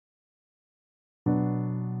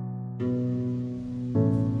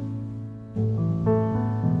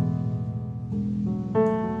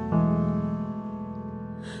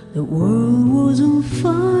The world was on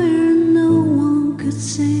fire, no one could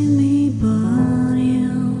save me but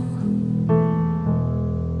you.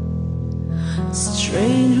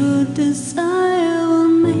 Strange what desire will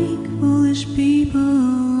make foolish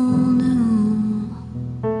people do.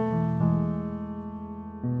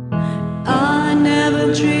 I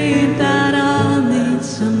never dreamed that I'd meet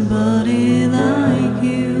somebody like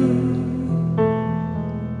you.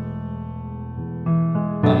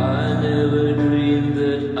 I never dreamed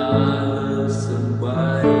that I love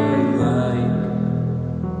somebody like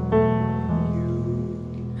you.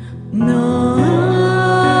 No,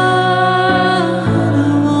 I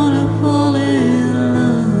don't wanna fall in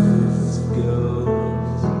love. This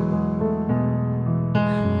goes.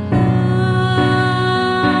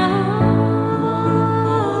 Wanna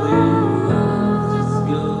fall in love. This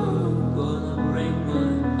goes. Gonna break my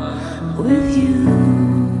heart With you.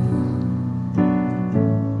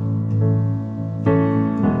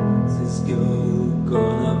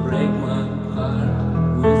 Gonna break my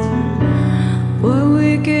heart with you. What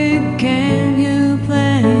wicked game you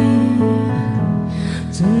play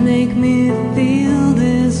to make me feel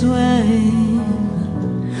this way?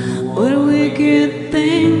 What wicked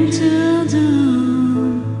thing to do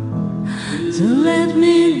to let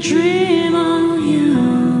me dream of you?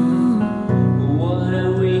 What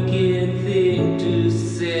a wicked thing to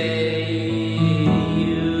say.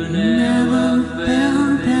 You never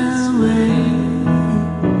felt that way.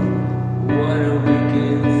 What a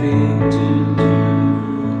wicked thing to do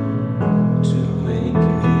to make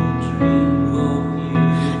me dream of you.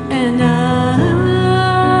 And I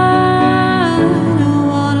don't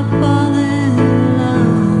wanna fall in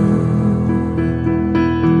love.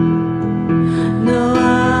 No, I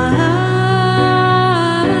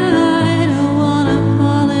don't wanna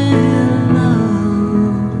fall in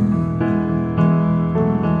love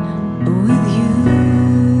with you.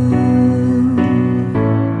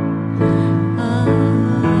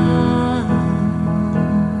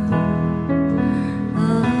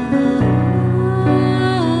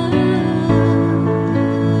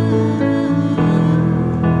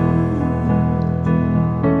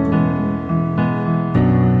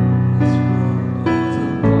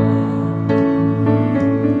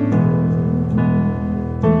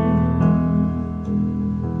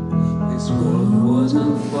 This world was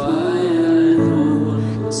on fire, no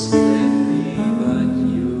one could save me but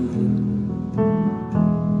you.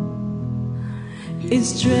 It's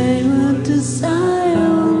strange what desire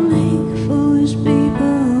will make foolish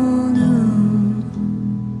people do.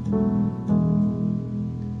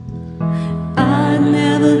 I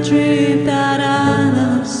never dreamed that I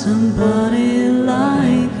loved somebody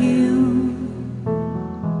like you.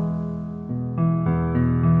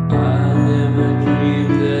 I never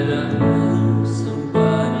dreamed that I loved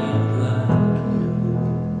somebody like you.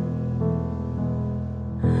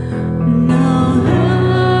 No, I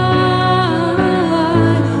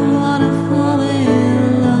don't wanna fall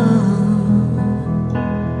in love.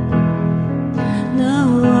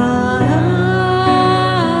 No, I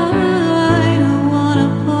don't wanna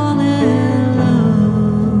fall in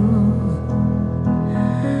love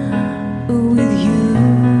with you.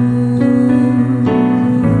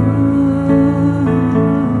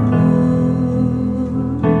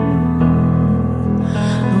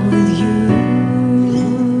 With you.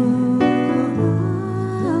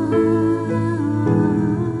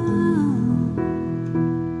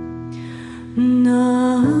 No.